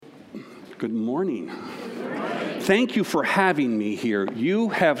Good morning. Thank you for having me here. You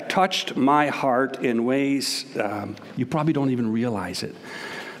have touched my heart in ways you probably don't even realize it.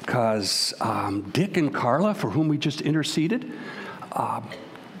 Because Dick and Carla, for whom we just interceded,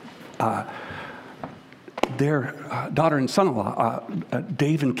 their daughter and son-in-law,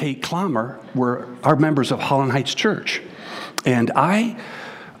 Dave and Kate Clammer, are members of Holland Heights Church. And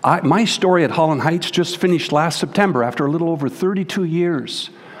my story at Holland Heights just finished last September after a little over 32 years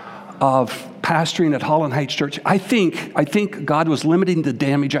of pastoring at Holland Heights Church. I think God was limiting the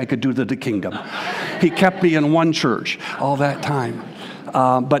damage I could do to the kingdom. He kept me in one church all that time.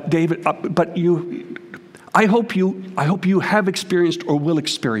 But David, I hope you have experienced or will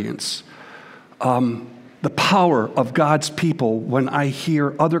experience the power of God's people when I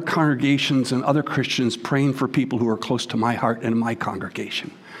hear other congregations and other Christians praying for people who are close to my heart and my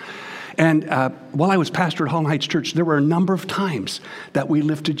congregation. And while I was pastor at Holland Heights Church, there were a number of times that we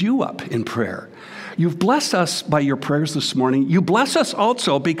lifted you up in prayer. You've blessed us by your prayers this morning. You bless us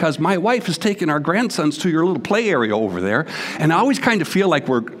also because my wife has taken our grandsons to your little play area over there. And I always kind of feel like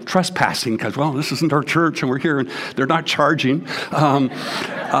we're trespassing because, well, this isn't our church and we're here and they're not charging.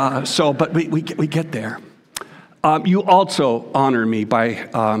 But we get there. You also honor me by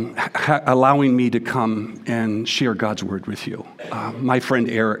allowing me to come and share God's word with you. My friend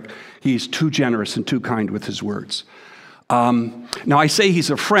Eric, he's too generous and too kind with his words. Now, I say he's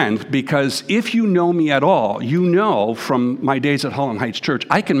a friend because if you know me at all, you know from my days at Holland Heights Church,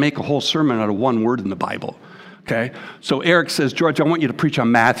 I can make a whole sermon out of one word in the Bible, okay? So Eric says, George, I want you to preach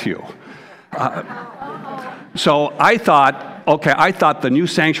on Matthew. So I thought the new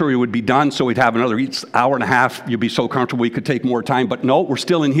sanctuary would be done, so we'd have another hour and a half. You'd be so comfortable we could take more time, but no, we're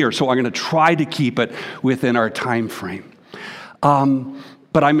still in here, so I'm going to try to keep it within our time frame.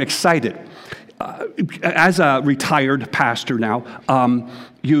 But I'm excited. As a retired pastor now,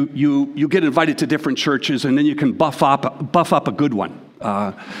 you get invited to different churches, and then you can buff up a good one.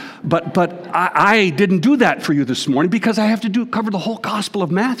 But I didn't do that for you this morning because I have to cover the whole Gospel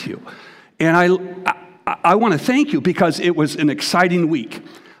of Matthew, and I want to thank you because it was an exciting week,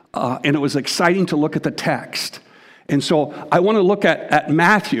 and it was exciting to look at the text. And so I want to look at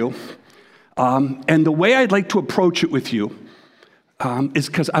Matthew, and the way I'd like to approach it with you is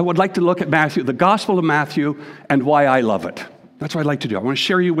because I would like to look at Matthew, the Gospel of Matthew, and why I love it. That's what I'd like to do. I want to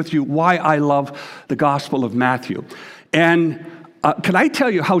share with you why I love the Gospel of Matthew. And can I tell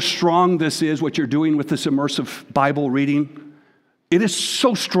you how strong this is, what you're doing with this immersive Bible reading? It is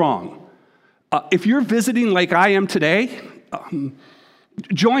so strong. If you're visiting like I am today,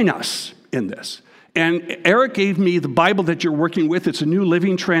 join us in this. And Eric gave me the Bible that you're working with. It's a New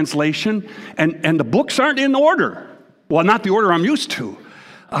Living Translation, and the books aren't in order. Well, not the order I'm used to.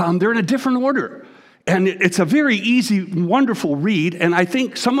 They're in a different order. And it's a very easy, wonderful read, and I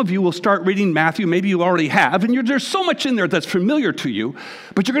think some of you will start reading Matthew. Maybe you already have, and there's so much in there that's familiar to you,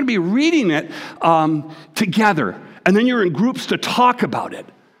 but you're going to be reading it together, and then you're in groups to talk about it.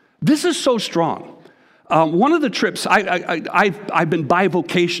 This is so strong. One of the trips, I've been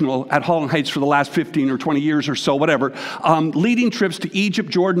bivocational at Holland Heights for the last 15 or 20 years or so, whatever, leading trips to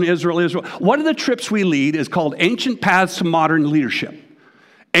Egypt, Jordan, Israel. One of the trips we lead is called Ancient Paths to Modern Leadership.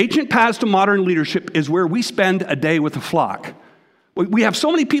 Ancient Paths to Modern Leadership is where we spend a day with a flock. We have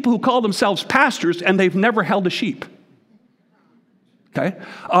so many people who call themselves pastors and they've never held a sheep. Okay?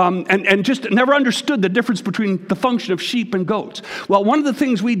 And just never understood the difference between the function of sheep and goats. Well, one of the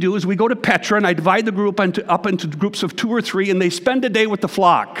things we do is we go to Petra, and I divide the group up into groups of 2 or 3, and they spend a day with the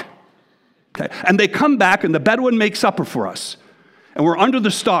flock. Okay? And they come back, and the Bedouin makes supper for us. And we're under the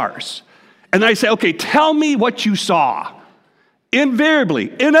stars. And I say, okay, tell me what you saw.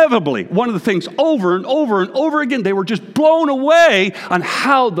 Invariably, inevitably, one of the things over and over and over again, they were just blown away on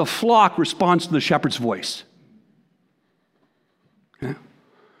how the flock responds to the shepherd's voice. Okay?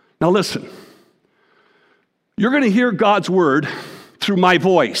 Now listen, you're going to hear God's word through my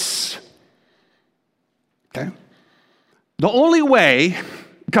voice. Okay? The only way,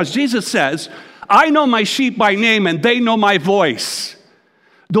 because Jesus says, I know my sheep by name and they know my voice.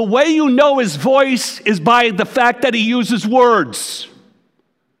 The way you know his voice is by the fact that he uses words.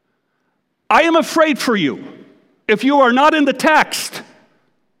 I am afraid for you if you are not in the text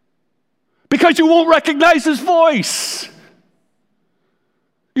because you won't recognize his voice.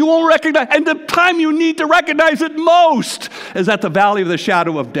 You won't recognize, and the time you need to recognize it most is at the valley of the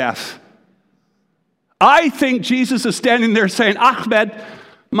shadow of death. I think Jesus is standing there saying, Ahmed,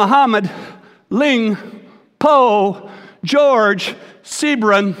 Muhammad, Ling, Po, George,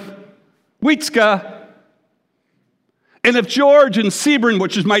 Sebron, Witzka. And if George and Sebron,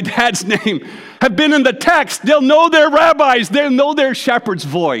 which is my dad's name, have been in the text, they'll know their rabbis, they'll know their shepherd's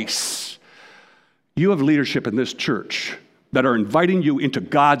voice. You have leadership in this church that are inviting you into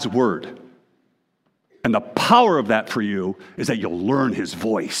God's word. And the power of that for you is that you'll learn his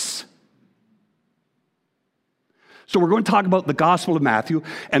voice. So we're going to talk about the Gospel of Matthew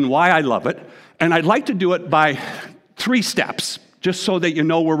and why I love it. And I'd like to do it by 3 steps, just so that you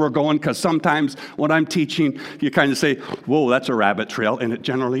know where we're going, because sometimes when I'm teaching, you kind of say, whoa, that's a rabbit trail, and it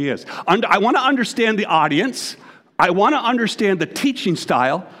generally is. I want to understand the audience. I want to understand the teaching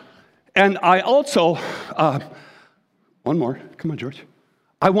style. And I also, one more, come on, George.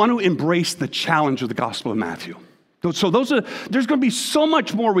 I want to embrace the challenge of the Gospel of Matthew. So there's going to be so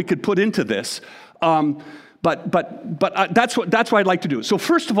much more we could put into this, but that's what I'd like to do. So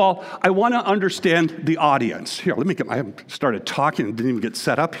first of all, I want to understand the audience. Here, I haven't started talking and didn't even get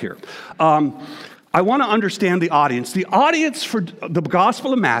set up here. I want to understand the audience. The audience for the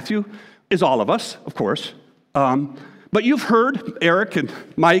Gospel of Matthew is all of us, of course. But you've heard Eric and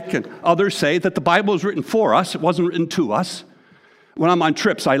Mike and others say that the Bible was written for us. It wasn't written to us. When I'm on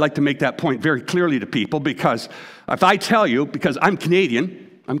trips, I like to make that point very clearly to people, because if I tell you, because I'm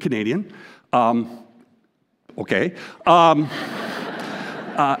Canadian, okay. And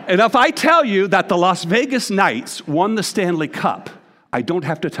if I tell you that the Las Vegas Knights won the Stanley Cup, I don't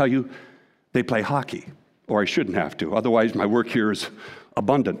have to tell you they play hockey, or I shouldn't have to. Otherwise, my work here is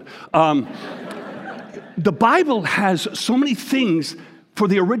abundant. The Bible has so many things for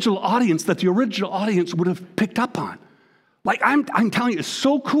the original audience that the original audience would have picked up on. Like, I'm telling you, it's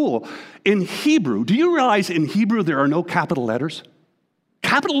so cool. In Hebrew, do you realize in Hebrew there are no capital letters?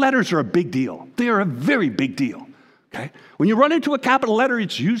 Capital letters are a big deal. They are a very big deal, okay? When you run into a capital letter,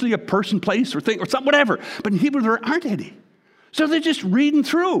 it's usually a person, place, or thing, or something, whatever. But in Hebrew, there aren't any. So they're just reading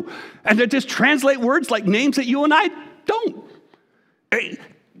through, and they just translate words like names that you and I don't.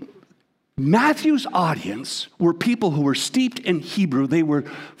 Matthew's audience were people who were steeped in Hebrew. They were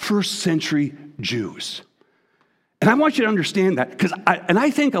first-century Jews. And I want you to understand that, because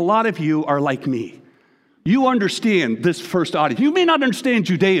I think a lot of you are like me. You understand this first audience. You may not understand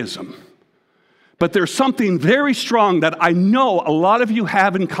Judaism, but there's something very strong that I know a lot of you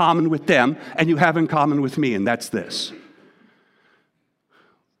have in common with them, and you have in common with me, and that's this.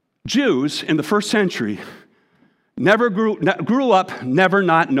 Jews in the first century grew up never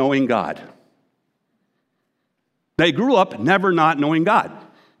not knowing God. They grew up never not knowing God.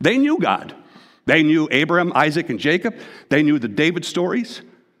 They knew God. They knew Abraham, Isaac, and Jacob. They knew the David stories.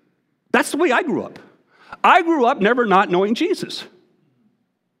 That's the way I grew up. I grew up never not knowing Jesus.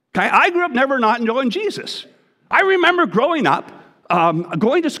 Okay? I grew up never not knowing Jesus. I remember growing up,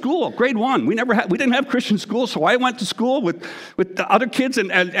 going to school, grade 1. We didn't have Christian school, so I went to school with the other kids,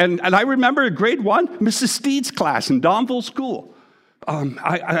 and I remember in grade 1, Mrs. Steed's class in Donville School.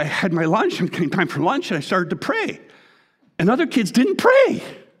 I had my lunch, and it came time for lunch, and I started to pray. And other kids didn't pray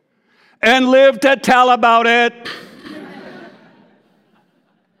and lived to tell about it.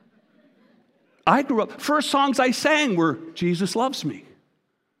 I grew up, first songs I sang were Jesus Loves Me.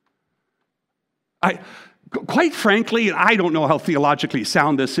 Quite frankly, I don't know how theologically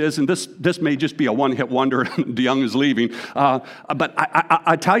sound this is, and this may just be a one-hit wonder, DeJong is leaving, but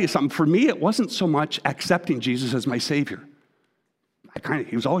I tell you something, for me, it wasn't so much accepting Jesus as my Savior.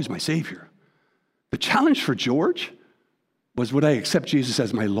 He was always my Savior. The challenge for George was, would I accept Jesus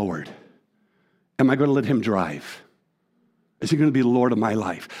as my Lord? Am I going to let him drive? Is he going to be the Lord of my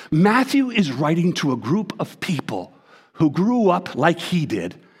life? Matthew is writing to a group of people who grew up like he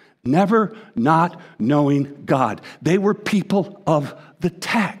did, never not knowing God. They were people of the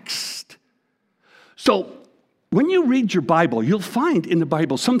text. So when you read your Bible, you'll find in the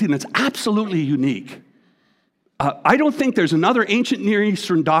Bible something that's absolutely unique. I don't think there's another ancient Near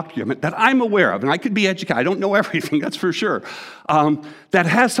Eastern document that I'm aware of, and I could be educated, I don't know everything, that's for sure, that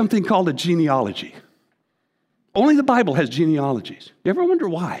has something called a genealogy. Only the Bible has genealogies. You ever wonder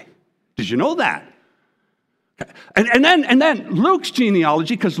why? Did you know that? And then Luke's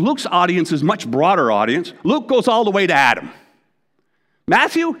genealogy, because Luke's audience is a much broader audience, Luke goes all the way to Adam.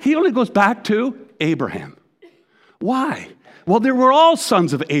 Matthew, he only goes back to Abraham. Why? Well, they were all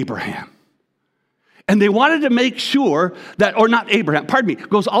sons of Abraham. And they wanted to make sure that, or not Abraham, pardon me,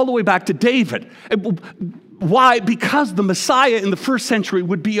 goes all the way back to David. Why? Because the Messiah in the first century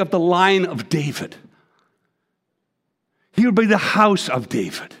would be of the line of David. He would be the house of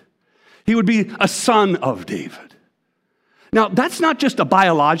David. He would be a son of David. Now, that's not just a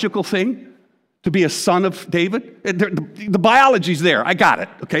biological thing, to be a son of David. The biology's there, I got it,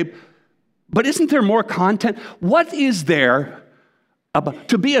 okay? But isn't there more content? What is there?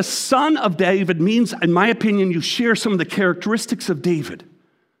 To be a son of David means, in my opinion, you share some of the characteristics of David.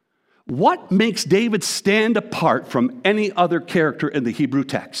 What makes David stand apart from any other character in the Hebrew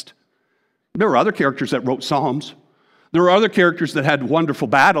text? There were other characters that wrote Psalms. There were other characters that had wonderful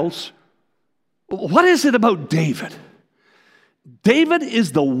battles. What is it about David? David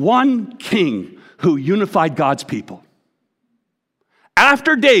is the one king who unified God's people.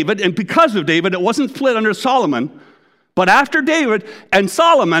 After David, and because of David, it wasn't split under Solomon, but after David and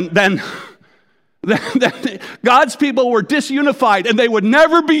Solomon, then God's people were disunified, and they would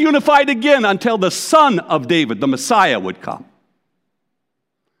never be unified again until the son of David, the Messiah, would come.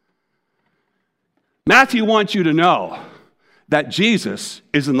 Matthew wants you to know that Jesus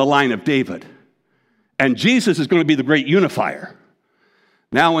is in the line of David, and Jesus is going to be the great unifier.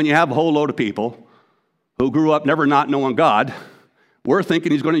 Now, when you have a whole load of people who grew up never not knowing God, we're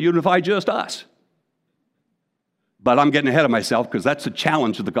thinking he's going to unify just us. But I'm getting ahead of myself because that's the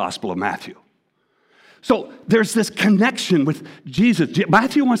challenge of the Gospel of Matthew. So there's this connection with Jesus.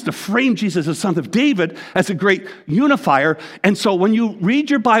 Matthew wants to frame Jesus as son of David, as a great unifier. And so when you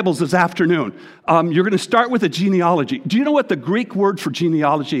read your Bibles this afternoon, you're going to start with a genealogy. Do you know what the Greek word for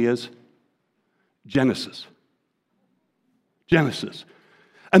genealogy is? Genesis. Genesis.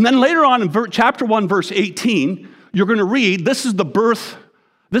 And then later on in chapter 1, verse 18, you're going to read, this is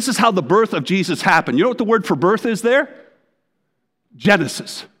how the birth of Jesus happened. You know what the word for birth is there?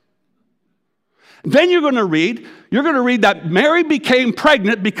 Genesis. Then you're going to read that Mary became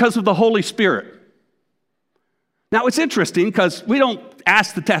pregnant because of the Holy Spirit. Now, it's interesting because we don't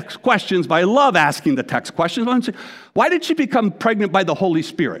ask the text questions, but I love asking the text questions. Why did she become pregnant by the Holy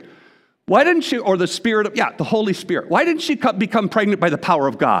Spirit? Why didn't she, or the Spirit of, the Holy Spirit. Why didn't she become pregnant by the power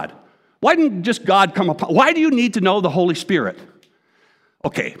of God? Why didn't just God come upon? Why do you need to know the Holy Spirit?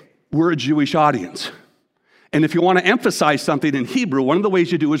 Okay, we're a Jewish audience. And if you want to emphasize something in Hebrew, one of the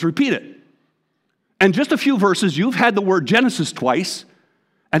ways you do is repeat it. And just a few verses, you've had the word Genesis twice,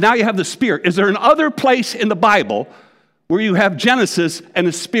 and now you have the Spirit. Is there another place in the Bible where you have Genesis and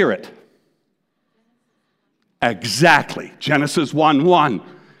a Spirit? Exactly, Genesis 1:1.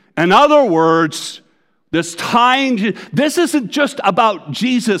 In other words, this isn't just about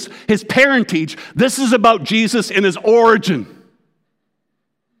Jesus, his parentage. This is about Jesus in his origin.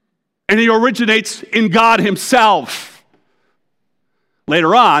 And he originates in God himself.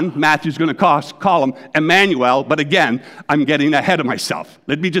 Later on, Matthew's going to call him Emmanuel, but again, I'm getting ahead of myself.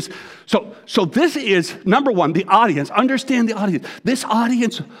 Let me just, so this is, number one, the audience. Understand the audience. This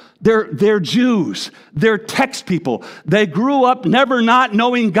audience, they're Jews. They're text people. They grew up never not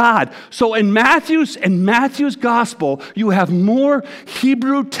knowing God. So in Matthew's gospel, you have more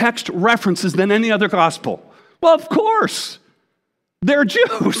Hebrew text references than any other gospel. Well, of course. They're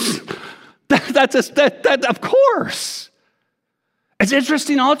Jews. Of course. It's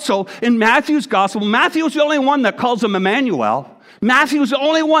interesting also, in Matthew's gospel, Matthew's the only one that calls him Emmanuel. Matthew's the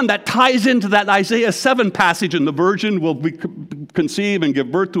only one that ties into that Isaiah 7 passage, and the virgin will conceive and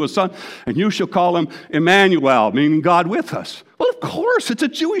give birth to a son, and you shall call him Emmanuel, meaning God with us. Well, of course, it's a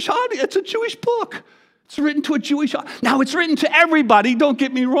Jewish audience. It's a Jewish book. It's written to a Jewish audience. Now, it's written to everybody, don't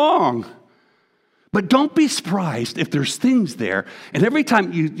get me wrong. But don't be surprised if there's things there, and every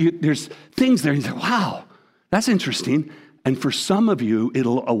time there's things there, you say, wow, that's interesting. And for some of you,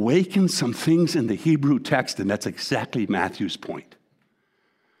 it'll awaken some things in the Hebrew text, and that's exactly Matthew's point.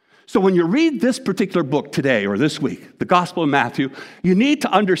 So when you read this particular book today or this week, the Gospel of Matthew, you need to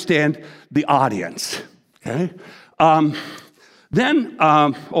understand the audience, okay?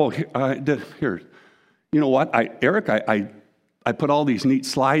 Here, you know what, Eric, I put all these neat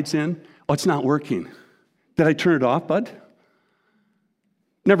slides in. Oh, it's not working. Did I turn it off, bud?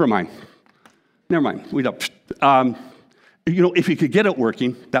 Never mind. We don't. If you could get it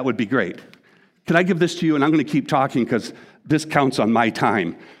working, that would be great. Can I give this to you? And I'm going to keep talking because this counts on my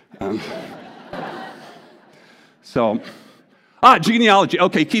time. Genealogy.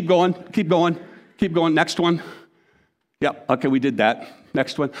 Okay, keep going. Next one. Yep, okay, we did that.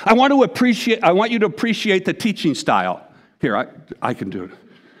 Next one. I want you to appreciate the teaching style. Here, I can do it.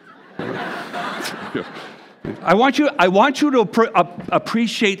 I want you to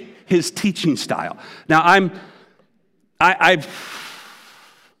appreciate his teaching style. Now, I'm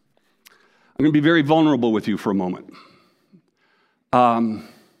going to be very vulnerable with you for a moment.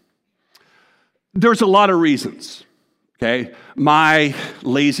 There's a lot of reasons, okay? My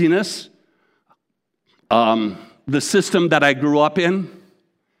laziness, the system that I grew up in,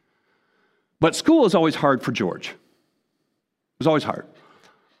 but school is always hard for George. It was always hard.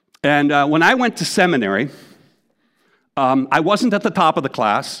 And when I went to seminary, I wasn't at the top of the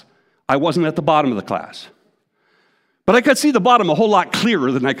class. I wasn't at the bottom of the class. But I could see the bottom a whole lot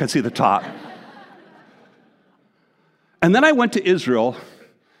clearer than I could see the top. And then I went to Israel,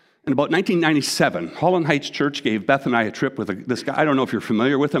 In about 1997, Holland Heights Church gave Beth and I a trip with this guy. I don't know if you're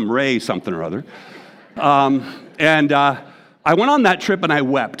familiar with him, Ray something or other. I went on that trip and I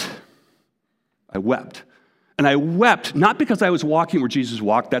wept. I wept. And I wept, not because I was walking where Jesus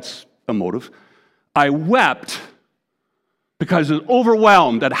walked, that's a motive. I wept because I was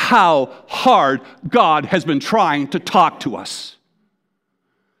overwhelmed at how hard God has been trying to talk to us.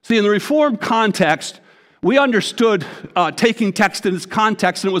 See, in the Reformed context, we understood taking text in its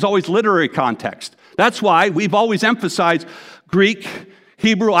context, and it was always literary context. That's why we've always emphasized Greek,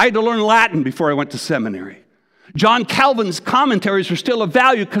 Hebrew. I had to learn Latin before I went to seminary. John Calvin's commentaries are still of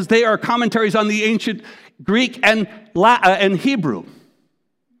value because they are commentaries on the ancient Greek and Hebrew.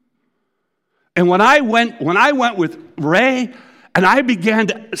 And when I went with Ray, and I began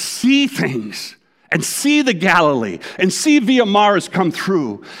to see things, and see the Galilee, and see Via Maris come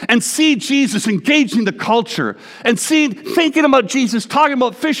through, and see Jesus engaging the culture, and thinking about Jesus talking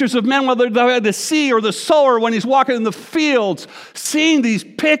about fishers of men, whether they're at the sea or the sower when he's walking in the fields, seeing these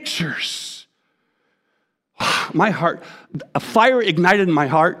pictures. My heart, a fire ignited in my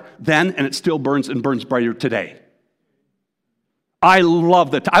heart then, and it still burns and burns brighter today. I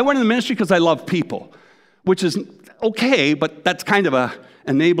love that. I went in the ministry because I love people, which is okay, but that's kind of a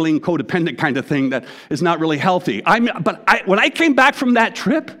enabling, codependent kind of thing that is not really healthy. When I came back from that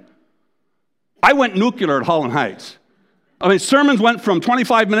trip, I went nuclear at Holland Heights. I mean, sermons went from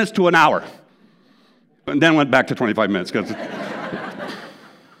 25 minutes to an hour, and then went back to 25 minutes.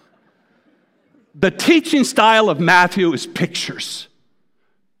 The teaching style of Matthew is pictures.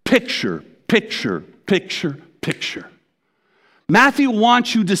 Picture, picture, picture, picture. Matthew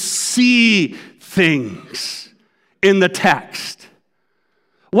wants you to see things in the text.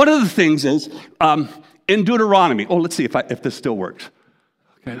 One of the things is, in Deuteronomy, let's see if this still works.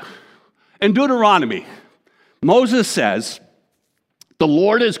 Okay. In Deuteronomy, Moses says, the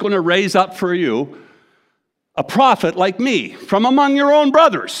Lord is going to raise up for you a prophet like me from among your own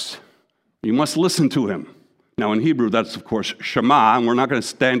brothers. You must listen to him. Now in Hebrew, that's of course Shema, and we're not going to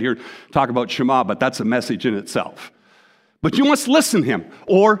stand here and talk about Shema, but that's a message in itself. But you must listen to him,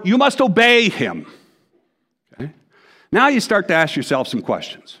 or you must obey him. Okay? Now you start to ask yourself some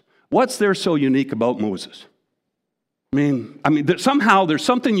questions. What's there so unique about Moses? I mean, somehow there's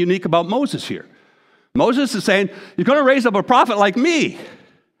something unique about Moses here. Moses is saying, you're going to raise up a prophet like me.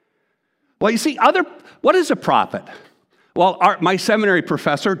 Well, you see, what is a prophet? Well, my seminary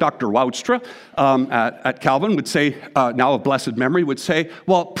professor, Dr. Woudstra, at Calvin would say, now of blessed memory, would say,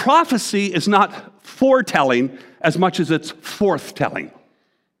 well, prophecy is not foretelling as much as it's forthtelling.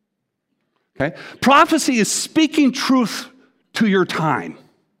 Okay? Prophecy is speaking truth to your time.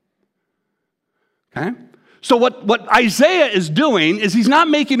 Okay? So what Isaiah is doing is he's not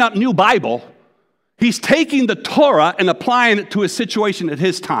making up new Bible. He's taking the Torah and applying it to his situation at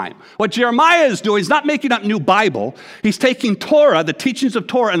his time. What Jeremiah is doing is not making up new Bible. He's taking Torah, the teachings of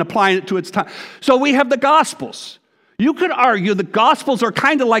Torah, and applying it to its time. So we have the Gospels. You could argue the Gospels are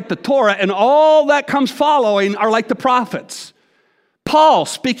kind of like the Torah, and all that comes following are like the prophets. Paul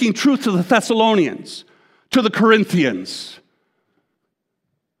speaking truth to the Thessalonians, to the Corinthians.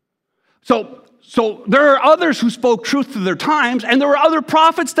 So there are others who spoke truth to their times, and there were other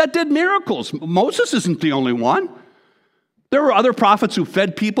prophets that did miracles. Moses isn't the only one. There were other prophets who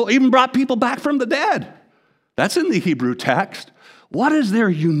fed people, even brought people back from the dead. That's in the Hebrew text. What is there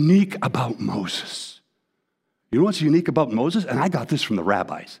unique about Moses? You know what's unique about Moses? And I got this from the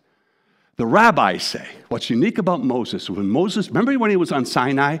rabbis. The rabbis say what's unique about Moses, remember when he was on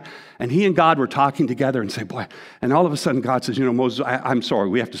Sinai and he and God were talking together and say, boy, and all of a sudden God says, Moses, I'm sorry,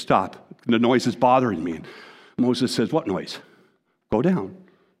 we have to stop. The noise is bothering me. And Moses says, what noise? Go down.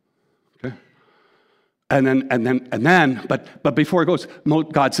 Okay. And then, but before it goes,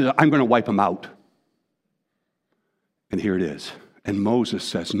 God says, I'm going to wipe them out. And here it is. And Moses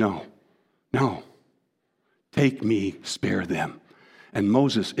says, no, take me, spare them. And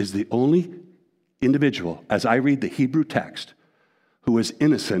Moses is the only individual, as I read the Hebrew text, who is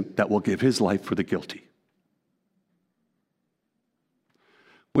innocent that will give his life for the guilty.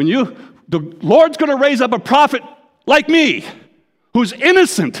 The Lord's going to raise up a prophet like me, who's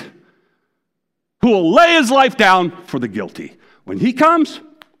innocent, who will lay his life down for the guilty. When he comes,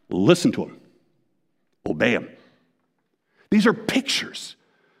 listen to him. Obey him. These are pictures.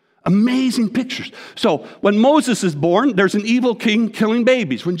 Amazing pictures. So when Moses is born, there's an evil king killing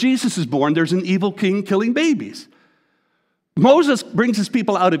babies. When Jesus is born, there's an evil king killing babies. Moses brings his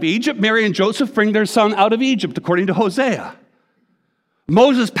people out of Egypt. Mary and Joseph bring their son out of Egypt, according to Hosea.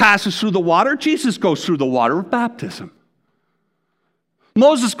 Moses passes through the water. Jesus goes through the water of baptism.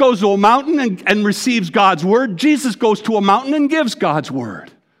 Moses goes to a mountain and receives God's word. Jesus goes to a mountain and gives God's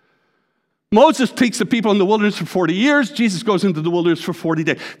word. Moses takes the people in the wilderness for 40 years. Jesus goes into the wilderness for 40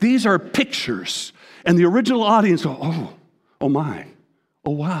 days. These are pictures. And the original audience go, oh my,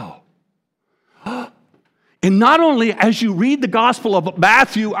 oh wow. And not only as you read the Gospel of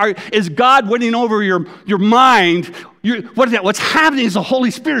Matthew, is God winning over your mind. What's happening is the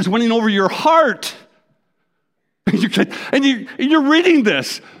Holy Spirit is winning over your heart. And you're reading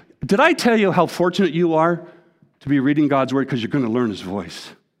this. Did I tell you how fortunate you are to be reading God's Word? Because you're going to learn His voice.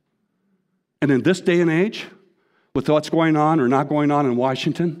 And in this day and age, with what's going on or not going on in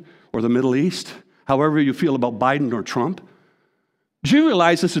Washington or the Middle East, however you feel about Biden or Trump, do you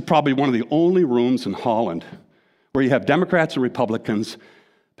realize this is probably one of the only rooms in Holland where you have Democrats and Republicans,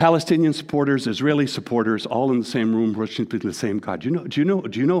 Palestinian supporters, Israeli supporters, all in the same room worshiping the same God? Do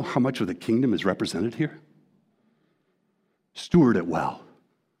you know how much of the kingdom is represented here? Steward it well.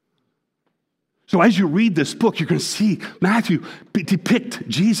 So as you read this book, you're going to see Matthew depict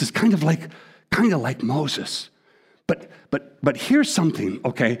Jesus kind of like Moses. But here's something,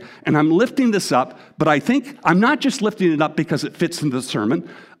 okay? And I'm lifting this up, but I think I'm not just lifting it up because it fits into the sermon.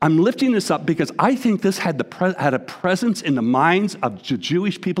 I'm lifting this up because I think this had a presence in the minds of the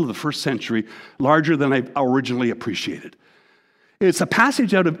Jewish people of the first century larger than I originally appreciated. It's a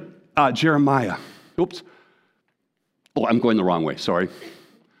passage out of Jeremiah. Oops. Oh, I'm going the wrong way. Sorry,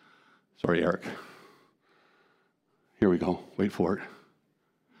 Eric. Here we go. Wait for it.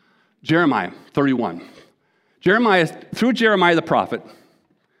 Jeremiah 31. Through Jeremiah the prophet,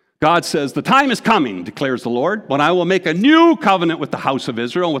 God says, "The time is coming, declares the Lord, when I will make a new covenant with the house of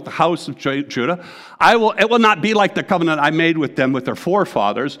Israel and with the house of Judah. It will not be like the covenant I made with them, with their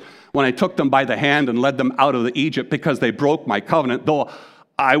forefathers, when I took them by the hand and led them out of Egypt, because they broke my covenant, though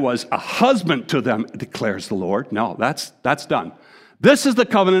I was a husband to them, declares the Lord." No, that's done. "This is the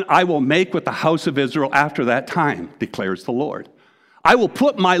covenant I will make with the house of Israel after that time, declares the Lord. I will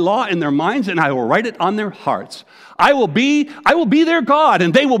put my law in their minds, and I will write it on their hearts. I will be their God,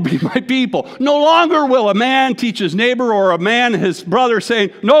 and they will be my people. No longer will a man teach his neighbor or a man his brother, saying,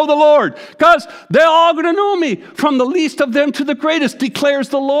 'Know the Lord,' because they're all going to know me, from the least of them to the greatest, declares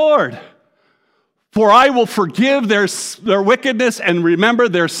the Lord. For I will forgive their wickedness and remember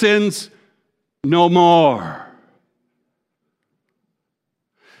their sins no more."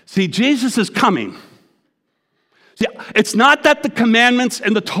 See, Jesus is coming. See, it's not that the commandments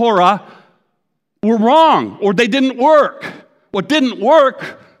and the Torah were wrong or they didn't work. What didn't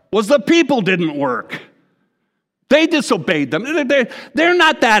work was the people didn't work. They disobeyed them. They're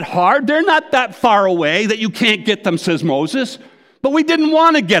not that hard. They're not that far away that you can't get them, says Moses. But we didn't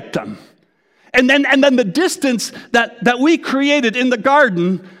want to get them. And then the distance that we created in the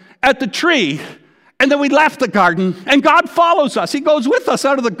garden at the tree, and then we left the garden, and God follows us. He goes with us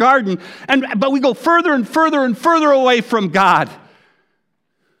out of the garden, but we go further and further and further away from God.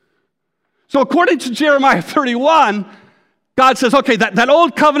 So according to Jeremiah 31, God says, okay, that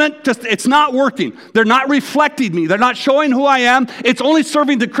old covenant, it's not working. They're not reflecting me. They're not showing who I am. It's only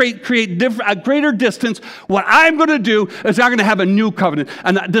serving to create a greater distance. What I'm going to do is I'm going to have a new covenant.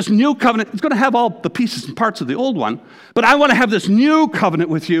 And this new covenant is going to have all the pieces and parts of the old one. But I want to have this new covenant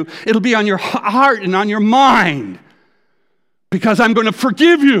with you. It'll be on your heart and on your mind. Because I'm going to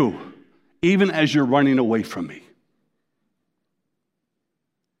forgive you, even as you're running away from me.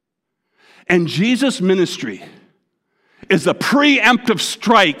 And Jesus' ministry is the preemptive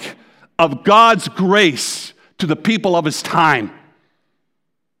strike of God's grace to the people of his time.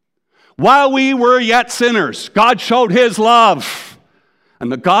 While we were yet sinners, God showed his love. And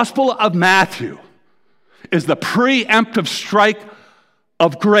the Gospel of Matthew is the preemptive strike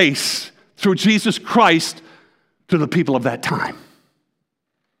of grace through Jesus Christ to the people of that time.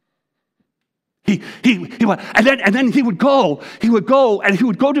 And then he would go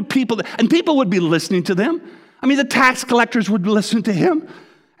to people, and people would be listening to them. I mean, the tax collectors would listen to him.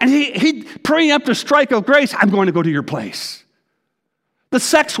 And he'd preempt a strike of grace. I'm going to go to your place. The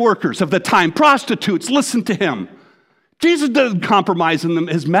sex workers of the time, prostitutes, listened to him. Jesus didn't compromise in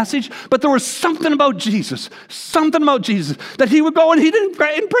his message, but there was something about Jesus that he would go and he'd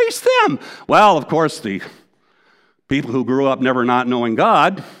embrace them. Well, of course, the people who grew up never not knowing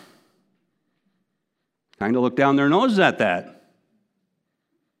God kind of looked down their noses at that.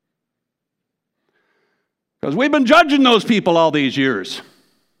 Because we've been judging those people all these years.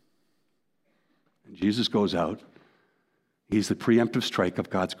 And Jesus goes out. He's the preemptive strike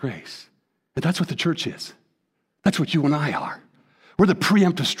of God's grace. And that's what the church is. That's what you and I are. We're the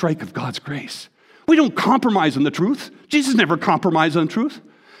preemptive strike of God's grace. We don't compromise on the truth. Jesus never compromised on truth.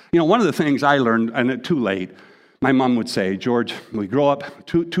 You know, one of the things I learned, and too late, my mom would say, George, we grow up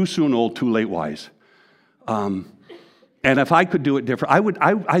too soon old, too late wise. And if I could do it different,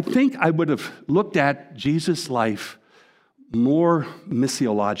 I think I would have looked at Jesus' life more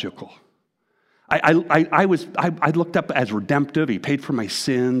missiological. I looked up as redemptive. He paid for my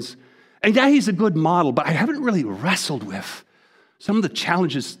sins. And yeah, he's a good model, but I haven't really wrestled with some of the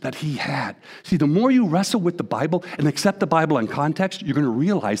challenges that he had. See, the more you wrestle with the Bible and accept the Bible in context, you're going to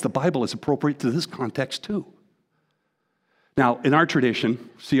realize the Bible is appropriate to this context too. Now, in our tradition,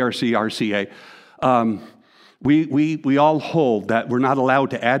 CRC, RCA, we all hold that we're not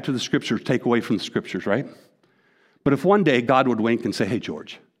allowed to add to the Scriptures, take away from the Scriptures, right? But if one day God would wink and say, hey,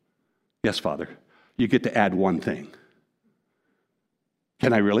 George, yes, Father, you get to add one thing.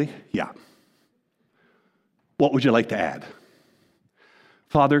 Can I really? Yeah. What would you like to add?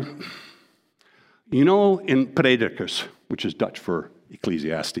 Father, you know in Predicus, which is Dutch for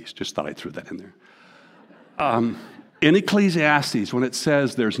Ecclesiastes, just thought I'd throw that in there. In Ecclesiastes, when it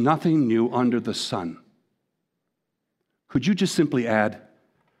says there's nothing new under the sun, could you just simply add,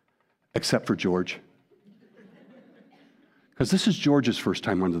 except for George? Because this is George's first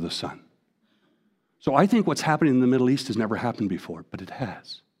time under the sun. So I think what's happening in the Middle East has never happened before, but it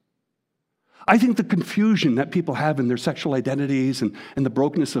has. I think the confusion that people have in their sexual identities and the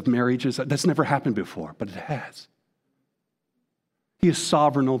brokenness of marriages, that's never happened before, but it has. He is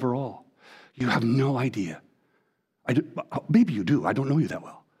sovereign over all. You have no idea. Maybe you do. I don't know you that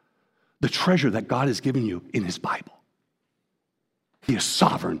well. The treasure that God has given you in his Bible. He is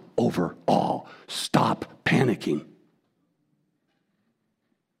sovereign over all. Stop panicking.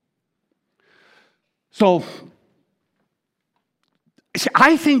 So,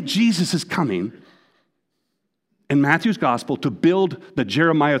 I think Jesus is coming in Matthew's gospel to build the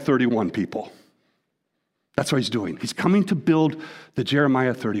Jeremiah 31 people. That's what he's doing. He's coming to build the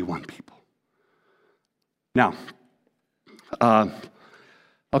Jeremiah 31 people. Now,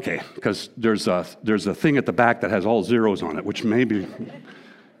 okay, because there's a thing at the back that has all zeros on it, which maybe...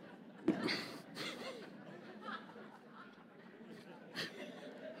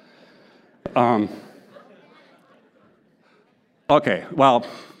 Okay, well,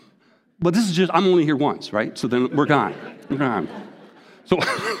 but this is just, I'm only here once, right? So then we're gone. We're gone. So,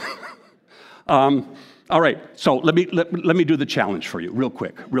 all right, so let me do the challenge for you real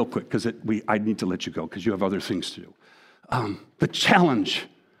quick, because I need to let you go because you have other things to do. The challenge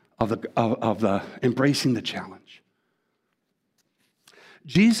of the embracing the challenge.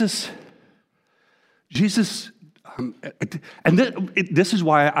 Jesus, and this is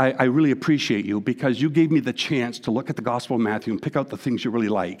why I really appreciate you, because you gave me the chance to look at the Gospel of Matthew and pick out the things you really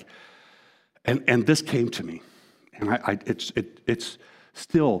like. And this came to me. And it's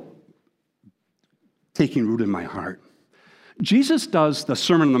still taking root in my heart. Jesus does the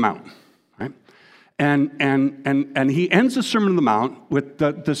Sermon on the Mount, right? And he ends the Sermon on the Mount with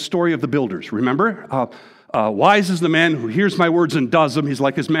the story of the builders. Remember? Wise is the man who hears my words and does them. He's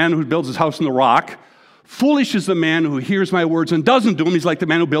like his man who builds his house on the rock. Foolish is the man who hears my words and doesn't do them. He's like the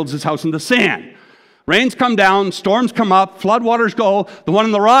man who builds his house in the sand. Rains come down, storms come up, floodwaters go. The one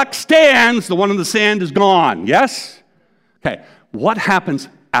on the rock stands, the one on the sand is gone. Yes? Okay, what happens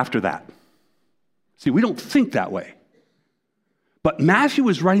after that? See, we don't think that way. But Matthew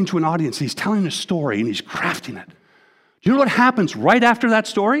is writing to an audience. He's telling a story, and he's crafting it. Do you know what happens right after that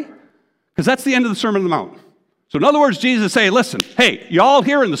story? Because that's the end of the Sermon on the Mount. So in other words, Jesus is saying, listen, hey, you all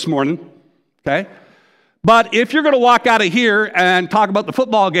hearing this morning, okay? But if you're going to walk out of here and talk about the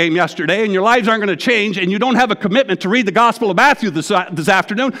football game yesterday and your lives aren't going to change and you don't have a commitment to read the Gospel of Matthew this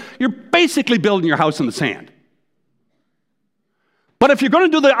afternoon, you're basically building your house in the sand. But if you're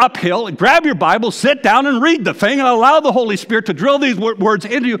going to do the uphill, grab your Bible, sit down and read the thing and allow the Holy Spirit to drill these words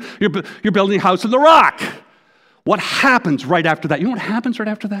into you, you're building a house in the rock. What happens right after that? You know what happens right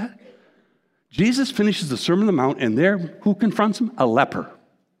after that? Jesus finishes the Sermon on the Mount, and there, who confronts him? A leper.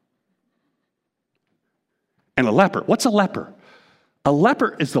 And a leper. What's a leper? A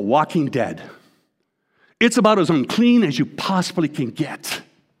leper is the walking dead. It's about as unclean as you possibly can get.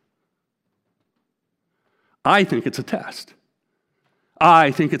 I think it's a test.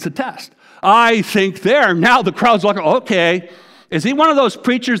 I think it's a test. I think there, now the crowd's like, okay, is he one of those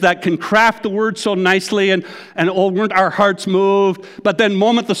preachers that can craft the word so nicely and weren't our hearts moved, but then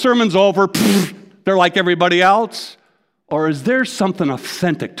moment the sermon's over, they're like everybody else? Or is there something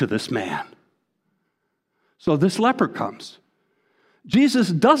authentic to this man? So this leper comes. Jesus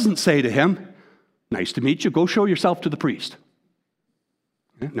doesn't say to him, nice to meet you, go show yourself to the priest.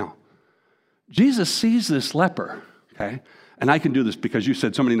 No. Jesus sees this leper, okay? And I can do this because you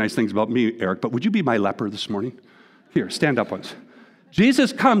said so many nice things about me, Eric, but would you be my leper this morning? Here, stand up once.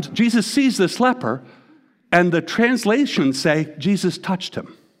 Jesus comes, Jesus sees this leper, and the translations say Jesus touched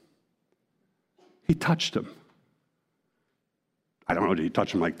him. He touched him. I don't know, did he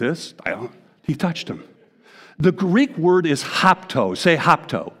touch him like this? He touched him. The Greek word is hapto. Say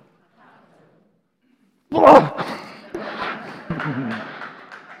hapto.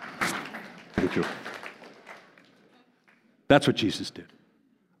 Thank you. That's what Jesus did.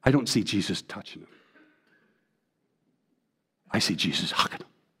 I don't see Jesus touching him. I see Jesus hugging him.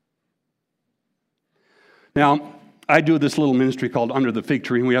 Now, I do this little ministry called Under the Fig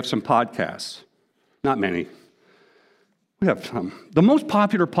Tree, and we have some podcasts. Not many. We have some. The most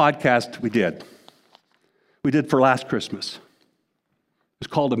popular podcast we did for last Christmas. It's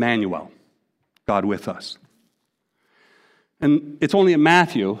called Emmanuel, God with us. And it's only in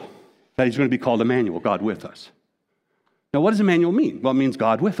Matthew that he's going to be called Emmanuel, God with us. Now, what does Emmanuel mean? Well, it means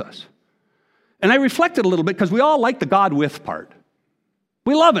God with us. And I reflected a little bit because we all like the God with part.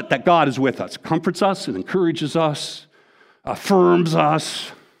 We love it that God is with us, comforts us and encourages us, affirms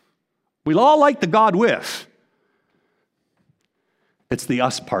us. We all like the God with. It's the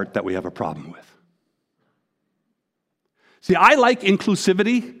us part that we have a problem with. See, I like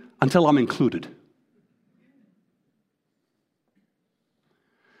inclusivity until I'm included.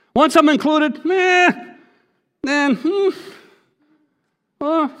 Once I'm included, then,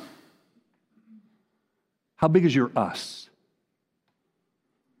 how big is your us?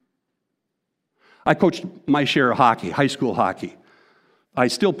 I coached my share of hockey, high school hockey. I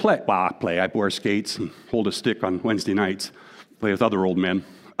still play. Well, I play. I wear skates and hold a stick on Wednesday nights, play with other old men.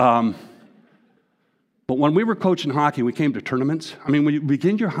 But when we were coaching hockey, we came to tournaments. I mean, when you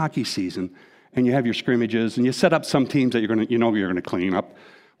begin your hockey season and you have your scrimmages and you set up some teams that you're going to clean up.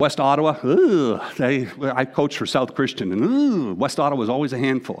 West Ottawa, I coached for South Christian, and West Ottawa was always a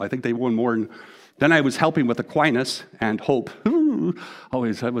handful. I think they won more than. Then I was helping with Aquinas and Hope.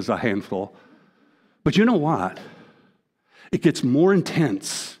 Always, that was a handful. But you know what? It gets more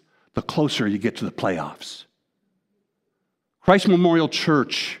intense the closer you get to the playoffs. Christ Memorial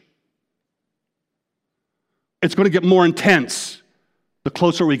Church, it's going to get more intense the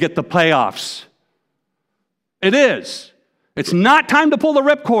closer we get to the playoffs. It is. It's not time to pull the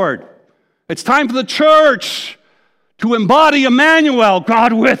ripcord. It's time for the church to embody Emmanuel,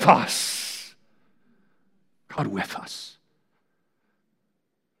 God with us. God with us.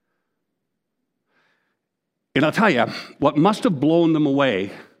 And I'll tell you, what must have blown them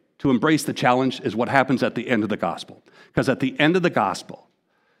away to embrace the challenge is what happens at the end of the gospel. Because at the end of the gospel,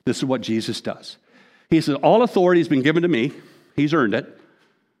 this is what Jesus does. He says, all authority has been given to me. He's earned it.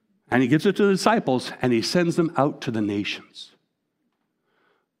 And he gives it to the disciples, and he sends them out to the nations.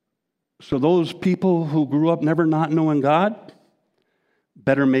 So those people who grew up never not knowing God,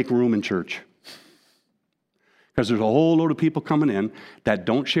 better make room in church. Because there's a whole load of people coming in that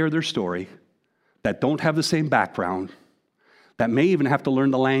don't share their story, that don't have the same background, that may even have to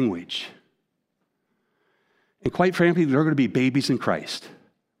learn the language. And quite frankly, they're going to be babies in Christ,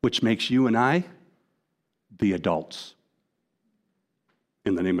 which makes you and I the adults.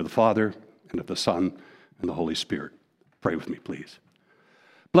 In the name of the Father, and of the Son, and the Holy Spirit. Pray with me, please.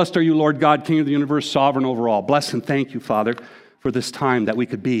 Blessed are you, Lord God, King of the universe, sovereign over all. Bless and thank you, Father, for this time that we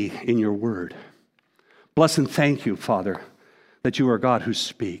could be in your word. Bless and thank you, Father, that you are God who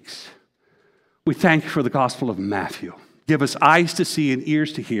speaks. We thank you for the Gospel of Matthew. Give us eyes to see and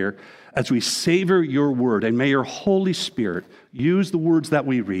ears to hear as we savor your word. And may your Holy Spirit use the words that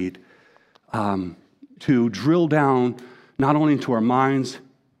we read to drill down not only into our minds,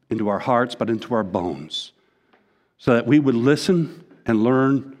 into our hearts, but into our bones, so that we would listen and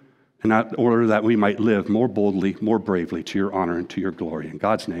learn in order that we might live more boldly, more bravely to your honor and to your glory. In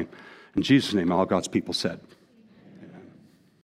God's name, in Jesus' name, all God's people said.